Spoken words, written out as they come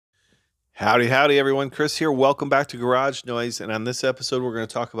Howdy, howdy, everyone. Chris here. Welcome back to Garage Noise. And on this episode, we're going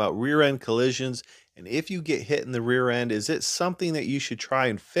to talk about rear end collisions. And if you get hit in the rear end, is it something that you should try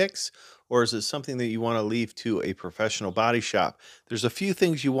and fix, or is it something that you want to leave to a professional body shop? There's a few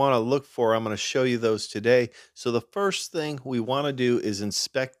things you want to look for. I'm going to show you those today. So the first thing we want to do is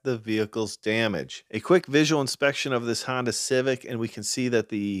inspect the vehicle's damage. A quick visual inspection of this Honda Civic, and we can see that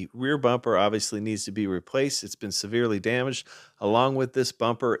the rear bumper obviously needs to be replaced. It's been severely damaged, along with this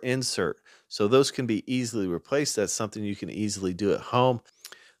bumper insert. So those can be easily replaced. That's something you can easily do at home.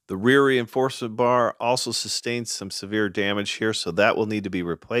 The rear reinforcement bar also sustained some severe damage here, so that will need to be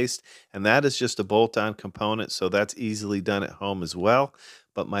replaced. And that is just a bolt-on component, so that's easily done at home as well.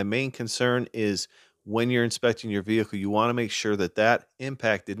 But my main concern is when you're inspecting your vehicle, you want to make sure that that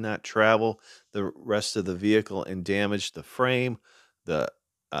impact did not travel the rest of the vehicle and damage the frame, the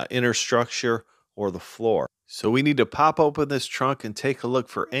inner structure, or the floor. So we need to pop open this trunk and take a look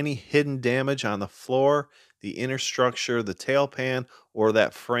for any hidden damage on the floor, the inner structure, the tail pan, or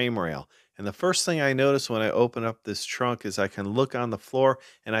that frame rail. And the first thing I notice when I open up this trunk is I can look on the floor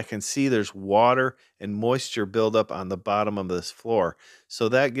and I can see there's water and moisture buildup on the bottom of this floor. So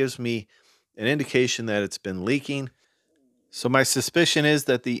that gives me an indication that it's been leaking. So my suspicion is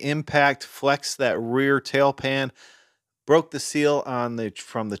that the impact flexed that rear tail pan, broke the seal on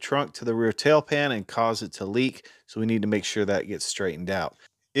from the trunk to the rear tail pan and caused it to leak. So we need to make sure that gets straightened out.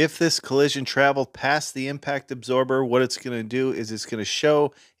 If this collision traveled past the impact absorber, what it's going to do is it's going to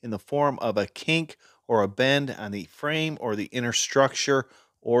show in the form of a kink or a bend on the frame or the inner structure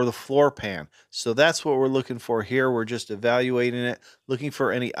or the floor pan. So that's what we're looking for here. We're just evaluating it, looking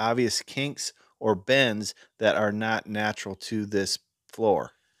for any obvious kinks or bends that are not natural to this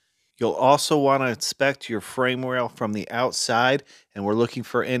floor. You'll also want to inspect your frame rail from the outside, and we're looking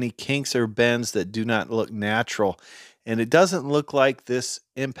for any kinks or bends that do not look natural. And it doesn't look like this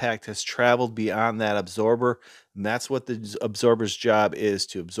impact has traveled beyond that absorber, and that's what the absorber's job is,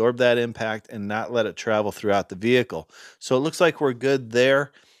 to absorb that impact and not let it travel throughout the vehicle. So it looks like we're good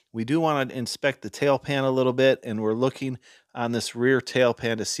there. We do want to inspect the tail pan a little bit, and we're looking on this rear tail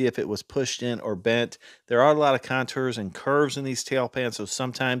pan to see if it was pushed in or bent. There are a lot of contours and curves in these tail pans, so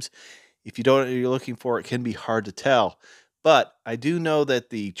sometimes if you don't know what you're looking for, it can be hard to tell. But I do know that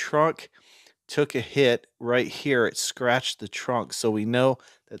the trunk took a hit right here. It scratched the trunk, so we know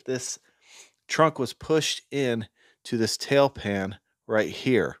that this trunk was pushed in to this tail pan right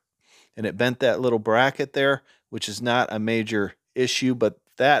here, and it bent that little bracket there, which is not a major issue, but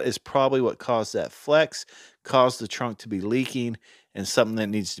that is probably what caused that flex, caused the trunk to be leaking, and something that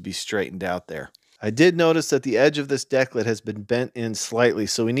needs to be straightened out there. I did notice that the edge of this deck lid has been bent in slightly,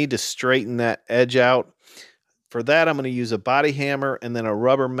 so we need to straighten that edge out. For that, I'm going to use a body hammer and then a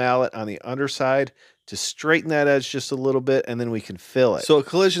rubber mallet on the underside to straighten that edge just a little bit, and then we can fill it. So a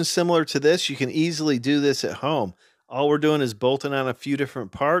collision similar to this, you can easily do this at home. All we're doing is bolting on a few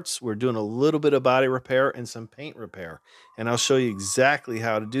different parts. We're doing a little bit of body repair and some paint repair, and I'll show you exactly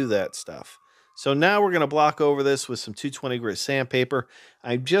how to do that stuff. So now we're going to block over this with some 220 grit sandpaper.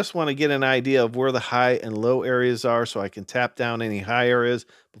 I just want to get an idea of where the high and low areas are so I can tap down any high areas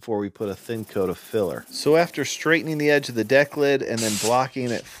before we put a thin coat of filler. So after straightening the edge of the deck lid and then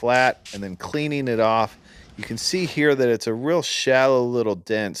blocking it flat and then cleaning it off, you can see here that it's a real shallow little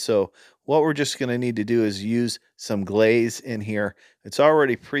dent. So what we're just going to need to do is use some glaze in here. It's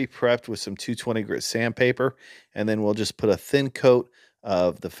already pre-prepped with some 220 grit sandpaper, and then we'll just put a thin coat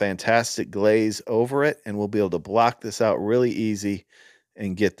of the fantastic glaze over it, and we'll be able to block this out really easy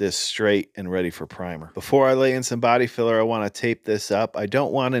and get this straight and ready for primer. Before I lay in some body filler, I want to tape this up. I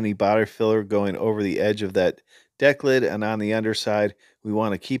don't want any body filler going over the edge of that deck lid and on the underside. We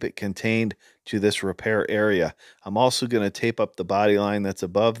want to keep it contained to this repair area. I'm also going to tape up the body line that's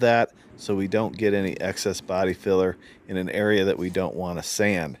above that so we don't get any excess body filler in an area that we don't want to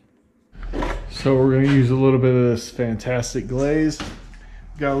sand. So we're going to use a little bit of this fantastic glaze.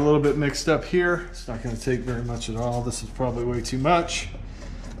 Got a little bit mixed up here. It's not going to take very much at all. This is probably way too much,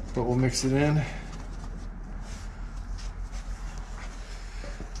 but we'll mix it in.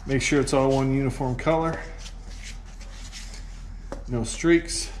 Make sure it's all one uniform color. No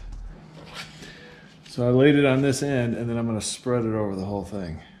streaks. So I laid it on this end, and then I'm going to spread it over the whole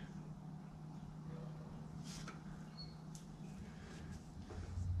thing.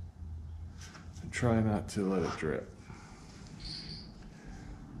 And try not to let it drip.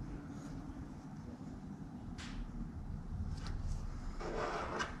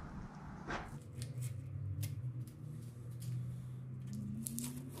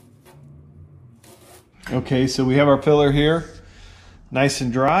 Okay, so we have our filler here, nice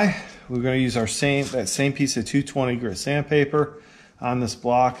and dry. We're going to use that same piece of 220 grit sandpaper. on this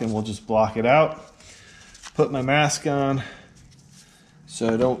block, and we'll just block it out. Put my mask on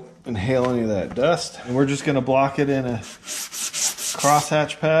so I don't inhale any of that dust. And we're just gonna block it in a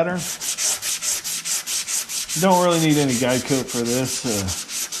crosshatch pattern. You don't really need any guide coat for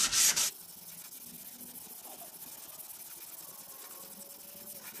this.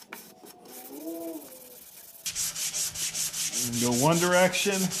 Go one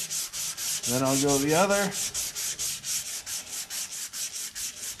direction, then I'll go the other.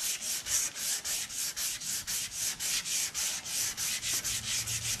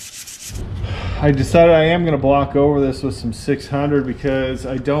 I decided I am going to block over this with some 600 because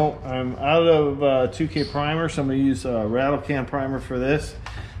I'm out of 2K primer, so I'm going to use a rattle can primer for this.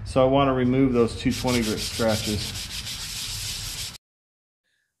 So I want to remove those 220 grit scratches.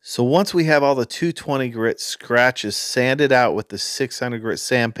 So once we have all the 220 grit scratches sanded out with the 600 grit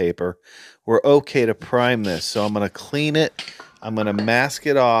sandpaper, we're okay to prime this. So I'm going to clean it. I'm going to mask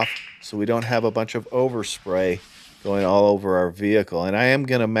it off so we don't have a bunch of overspray going all over our vehicle. And I am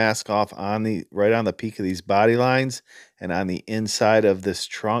going to mask off on right on the peak of these body lines and on the inside of this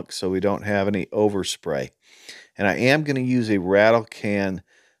trunk so we don't have any overspray. And I am going to use a rattle can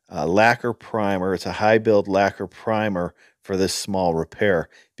lacquer primer. It's a high build lacquer primer for this small repair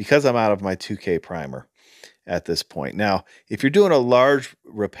because I'm out of my 2K primer at this point. Now, if you're doing a large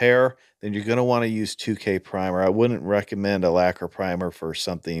repair, then you're going to want to use 2K primer. I wouldn't recommend a lacquer primer for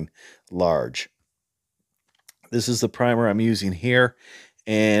something large. This is the primer I'm using here,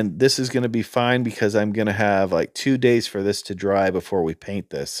 and this is going to be fine because I'm going to have like 2 days for this to dry before we paint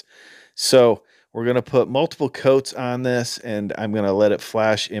this. So we're going to put multiple coats on this, and I'm going to let it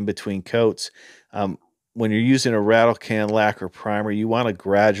flash in between coats. When you're using a rattle can lacquer primer, you want to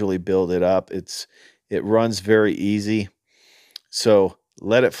gradually build it up. It runs very easy. So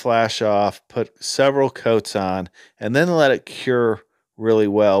let it flash off, put several coats on, and then let it cure really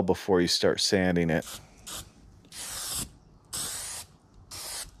well before you start sanding it.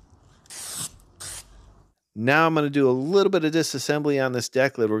 Now I'm going to do a little bit of disassembly on this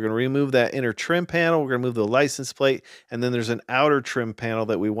deck lid. We're going to remove that inner trim panel. We're going to remove the license plate. And then there's an outer trim panel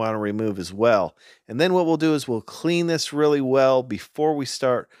that we want to remove as well. And then what we'll do is we'll clean this really well before we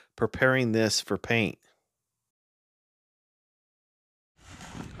start preparing this for paint.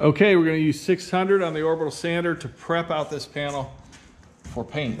 Okay, we're going to use 600 on the orbital sander to prep out this panel for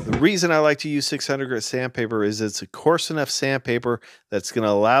paint. The reason I like to use 600 grit sandpaper is it's a coarse enough sandpaper that's going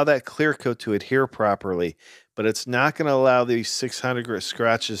to allow that clear coat to adhere properly, but it's not going to allow these 600 grit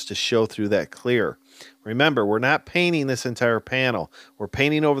scratches to show through that clear. Remember, we're not painting this entire panel. We're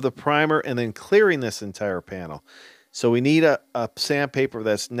painting over the primer and then clearing this entire panel. So we need a sandpaper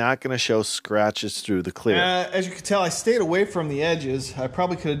that's not going to show scratches through the clear. As you can tell, I stayed away from the edges. I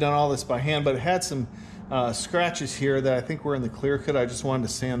probably could have done all this by hand, but it had some scratches here that I think were in the clear coat. I just wanted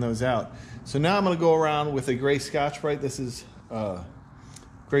to sand those out. So now I'm going to go around with a gray Scotch-Brite. This is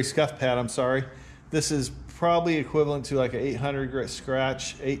gray scuff pad, I'm sorry. This is probably equivalent to like an 800 grit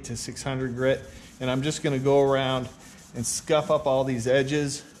scratch, 8 to 600 grit. And I'm just going to go around and scuff up all these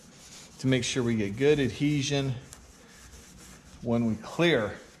edges to make sure we get good adhesion when we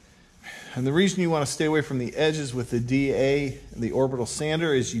clear. And the reason you want to stay away from the edges with the DA, the orbital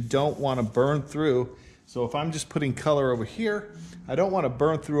sander, is you don't want to burn through. So if I'm just putting color over here, I don't want to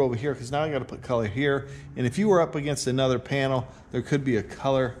burn through over here because now I got to put color here. And if you were up against another panel, there could be a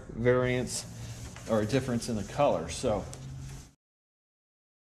color variance or a difference in the color. So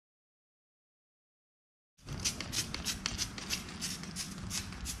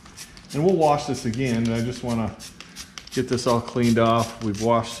and we'll wash this again. I just want to get this all cleaned off. We've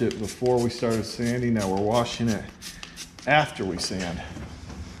washed it before we started sanding. Now we're washing it after we sand.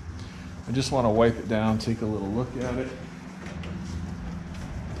 I just want to wipe it down, take a little look at it.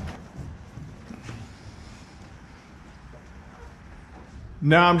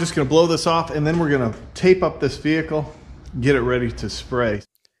 Now I'm just going to blow this off, and then we're going to tape up this vehicle, get it ready to spray.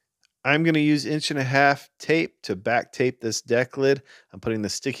 I'm going to use 1.5" tape to back tape this deck lid. I'm putting the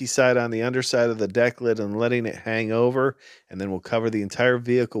sticky side on the underside of the deck lid and letting it hang over, and then we'll cover the entire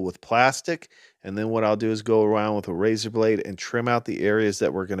vehicle with plastic. And then what I'll do is go around with a razor blade and trim out the areas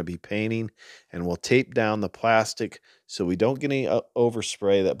that we're going to be painting, and we'll tape down the plastic so we don't get any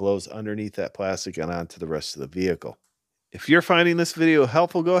overspray that blows underneath that plastic and onto the rest of the vehicle. If you're finding this video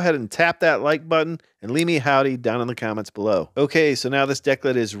helpful, go ahead and tap that like button and leave me a howdy down in the comments below. Okay, so now this deck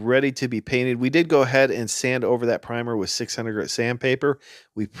lid is ready to be painted. We did go ahead and sand over that primer with 600 grit sandpaper.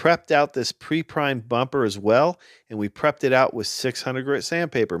 We prepped out this pre-primed bumper as well, and we prepped it out with 600 grit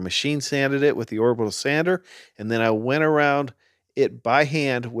sandpaper. Machine sanded it with the orbital sander, and then I went around it by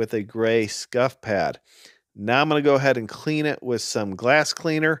hand with a gray scuff pad. Now I'm going to go ahead and clean it with some glass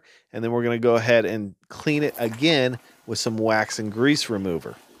cleaner, and then we're going to go ahead and clean it again with some wax and grease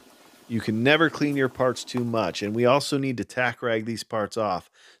remover. You can never clean your parts too much, and we also need to tack rag these parts off.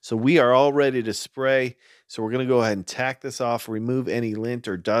 So we are all ready to spray. So we're going to go ahead and tack this off, remove any lint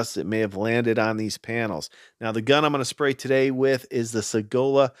or dust that may have landed on these panels. Now the gun I'm going to spray today with is the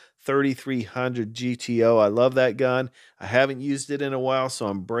Segola 3300 GTO. I love that gun. I haven't used it in a while, so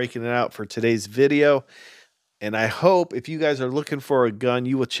I'm breaking it out for today's video. And I hope if you guys are looking for a gun,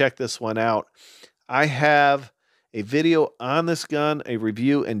 you will check this one out. I have a video on this gun, a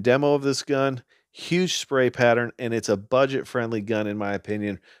review and demo of this gun, huge spray pattern, and it's a budget-friendly gun in my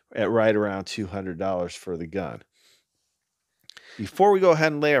opinion at right around $200 for the gun. Before we go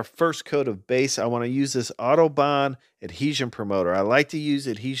ahead and lay our first coat of base, I want to use this Autobody adhesion promoter. I like to use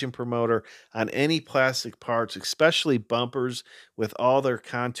adhesion promoter on any plastic parts, especially bumpers with all their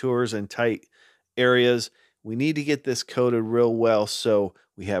contours and tight areas. We need to get this coated real well so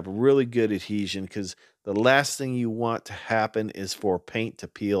we have really good adhesion, because the last thing you want to happen is for paint to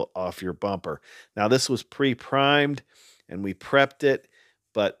peel off your bumper. Now this was pre-primed and we prepped it,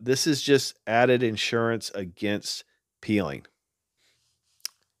 but this is just added insurance against peeling.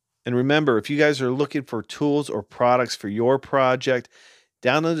 And remember, if you guys are looking for tools or products for your project,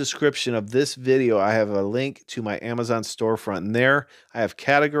 down in the description of this video, I have a link to my Amazon storefront. And there, I have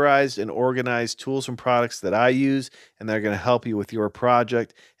categorized and organized tools and products that I use, and they're going to help you with your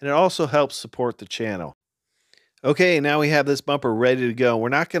project. And it also helps support the channel. Okay, now we have this bumper ready to go. We're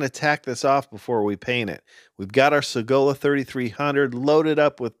not going to tack this off before we paint it. We've got our Segola 3300 loaded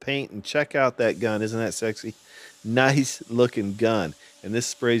up with paint, and check out that gun. Isn't that sexy? Nice looking gun. And this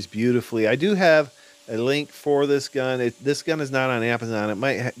sprays beautifully. I do have a link for this gun. This gun is not on Amazon. It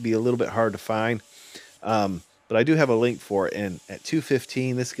might be a little bit hard to find, but I do have a link for it. And at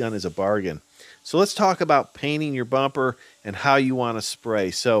 $215, this gun is a bargain. So let's talk about painting your bumper and how you want to spray.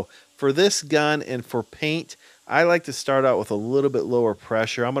 So for this gun and for paint, I like to start out with a little bit lower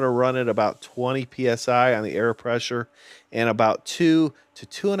pressure. I'm going to run it about 20 psi on the air pressure and about 2 to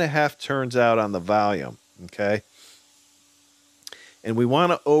 2.5 turns out on the volume. Okay. And we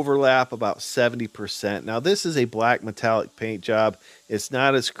want to overlap about 70%. Now this is a black metallic paint job. It's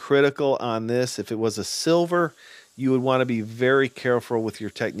not as critical on this. If it was a silver, you would want to be very careful with your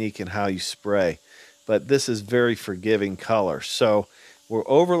technique and how you spray. But this is very forgiving color. So we're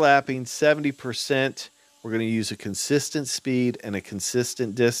overlapping 70%. We're going to use a consistent speed and a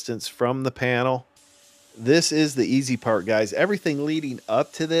consistent distance from the panel. This is the easy part, guys. Everything leading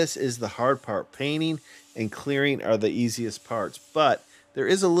up to this is the hard part. Painting and clearing are the easiest parts, but there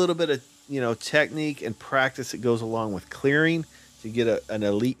is a little bit of technique and practice that goes along with clearing to get an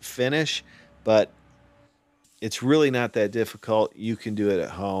elite finish, but it's really not that difficult. You can do it at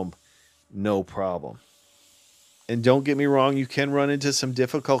home, no problem. And don't get me wrong, you can run into some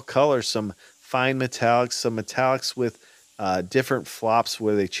difficult colors, some fine metallics, some metallics with different flops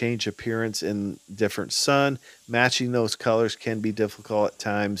where they change appearance in different sun. Matching those colors can be difficult at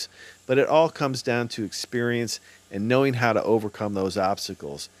times, but it all comes down to experience and knowing how to overcome those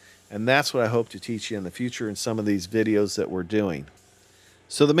obstacles. And that's what I hope to teach you in the future in some of these videos that we're doing.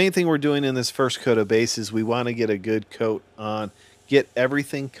 So the main thing we're doing in this first coat of base is we want to get a good coat on, get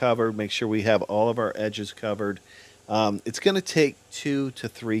everything covered, make sure we have all of our edges covered. It's going to take 2 to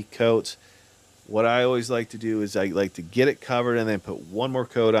 3 coats. What I always like to do is I like to get it covered and then put one more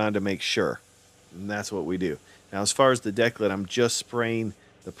coat on to make sure. And that's what we do. Now, as far as the deck lid, I'm just spraying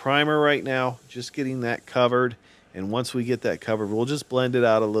the primer right now, just getting that covered. And once we get that covered, we'll just blend it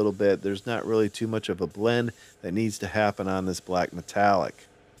out a little bit. There's not really too much of a blend that needs to happen on this black metallic.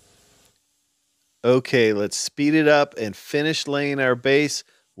 Okay, let's speed it up and finish laying our base.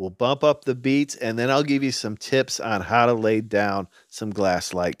 We'll bump up the beats, and then I'll give you some tips on how to lay down some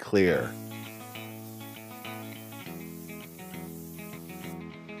glass light clear.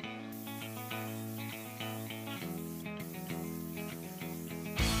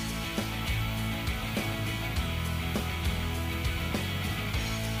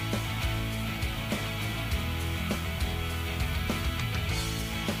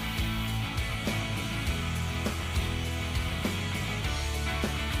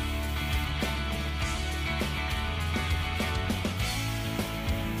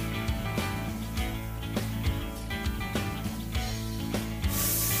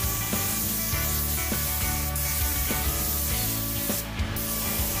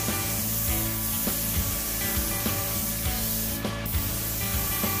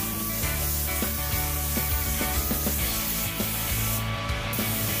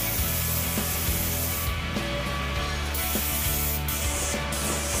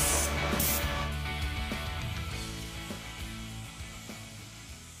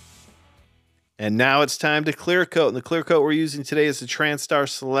 And now it's time to clear coat. And the clear coat we're using today is the TransStar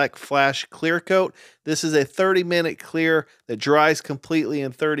Select Flash Clear Coat. This is a 30-minute clear that dries completely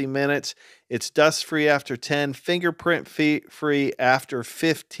in 30 minutes. It's dust-free after 10, fingerprint-free after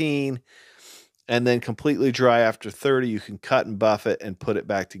 15, and then completely dry after 30. You can cut and buff it and put it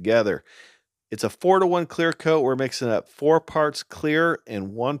back together. It's a 4-to-1 clear coat. We're mixing up 4 parts clear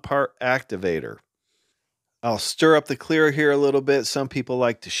and 1 part activator. I'll stir up the clear here a little bit. Some people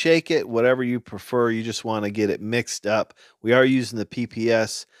like to shake it, whatever you prefer. You just want to get it mixed up. We are using the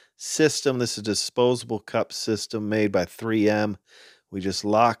PPS system. This is a disposable cup system made by 3M. We just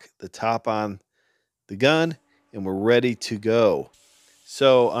lock the top on the gun and we're ready to go.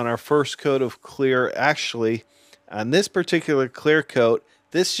 So on our first coat of clear, actually on this particular clear coat,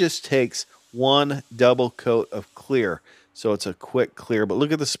 this just takes 1 double coat of clear. So it's a quick clear, but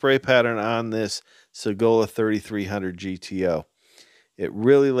look at the spray pattern on this Segola 3300 GTO. It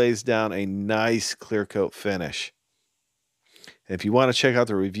really lays down a nice clear coat finish. And if you want to check out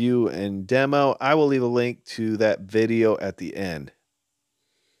the review and demo, I will leave a link to that video at the end.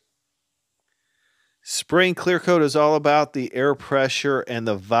 Spraying clear coat is all about the air pressure and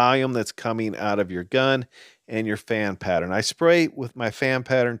the volume that's coming out of your gun and your fan pattern. I spray with my fan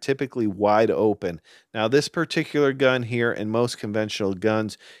pattern typically wide open. Now this particular gun here and most conventional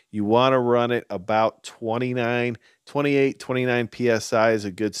guns, you want to run it about 28, 29 PSI is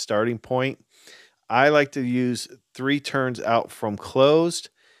a good starting point. I like to use 3 turns out from closed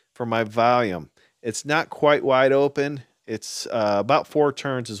for my volume. It's not quite wide open. It's about 4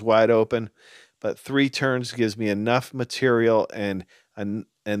 turns is wide open, but 3 turns gives me enough material and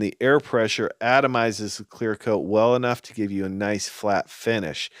the air pressure atomizes the clear coat well enough to give you a nice flat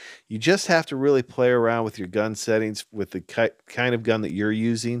finish. You just have to really play around with your gun settings with the kind of gun that you're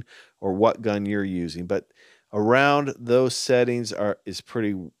using or what gun you're using, but around those settings is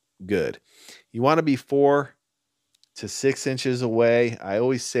pretty good. You want to be 4 to 6 inches away. I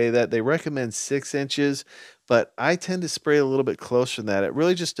always say that. They recommend 6 inches, but I tend to spray a little bit closer than that. It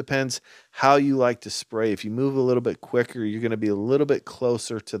really just depends how you like to spray. If you move a little bit quicker, you're going to be a little bit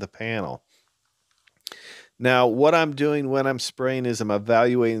closer to the panel. Now, what I'm doing when I'm spraying is I'm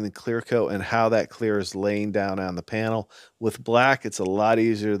evaluating the clear coat and how that clear is laying down on the panel. With black, it's a lot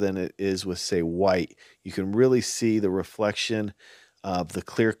easier than it is with, say, white. You can really see the reflection of the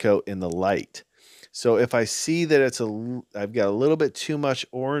clear coat in the light. So if I see that I've got a little bit too much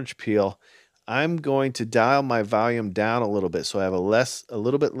orange peel, I'm going to dial my volume down a little bit so I have a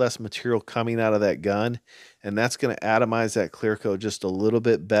little bit less material coming out of that gun, and that's going to atomize that clear coat just a little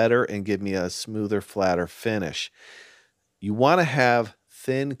bit better and give me a smoother, flatter finish. You want to have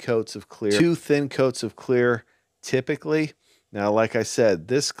thin coats of clear, 2 thin coats of clear typically. Now, like I said,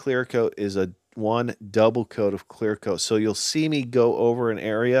 this clear coat is a 1 double coat of clear coat. So you'll see me go over an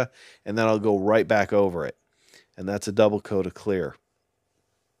area and then I'll go right back over it. And that's a double coat of clear.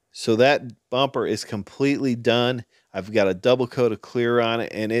 So that bumper is completely done. I've got a double coat of clear on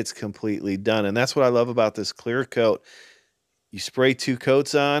it and it's completely done. And that's what I love about this clear coat. You spray 2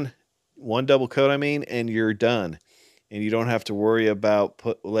 coats on, 1 double coat I mean, and you're done. And you don't have to worry about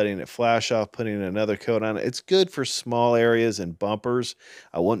letting it flash off, putting another coat on it. It's good for small areas and bumpers.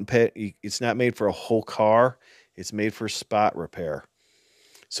 I wouldn't pay, it's not made for a whole car. It's made for spot repair.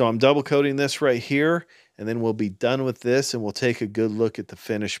 So I'm double coating this right here, and then we'll be done with this, and we'll take a good look at the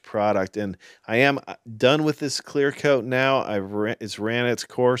finished product. And I am done with this clear coat now. It's ran its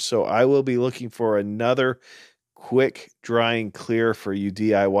course, so I will be looking for another quick drying clear for you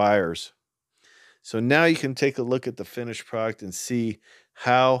DIYers. So now you can take a look at the finished product and see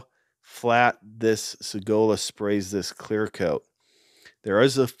how flat this Segola sprays this clear coat. There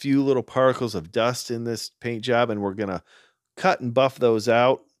is a few little particles of dust in this paint job, and we're going to cut and buff those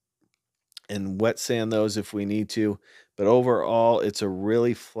out and wet sand those if we need to. But overall, it's a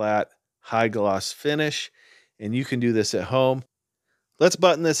really flat, high gloss finish, and you can do this at home. Let's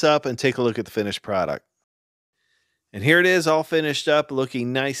button this up and take a look at the finished product. And here it is, all finished up,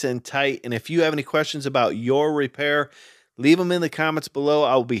 looking nice and tight. And if you have any questions about your repair, leave them in the comments below.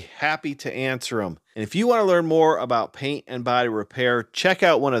 I'll be happy to answer them. And if you want to learn more about paint and body repair, check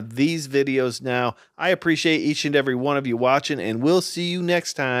out one of these videos now. I appreciate each and every one of you watching, and we'll see you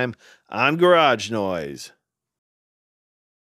next time on Garage Noise.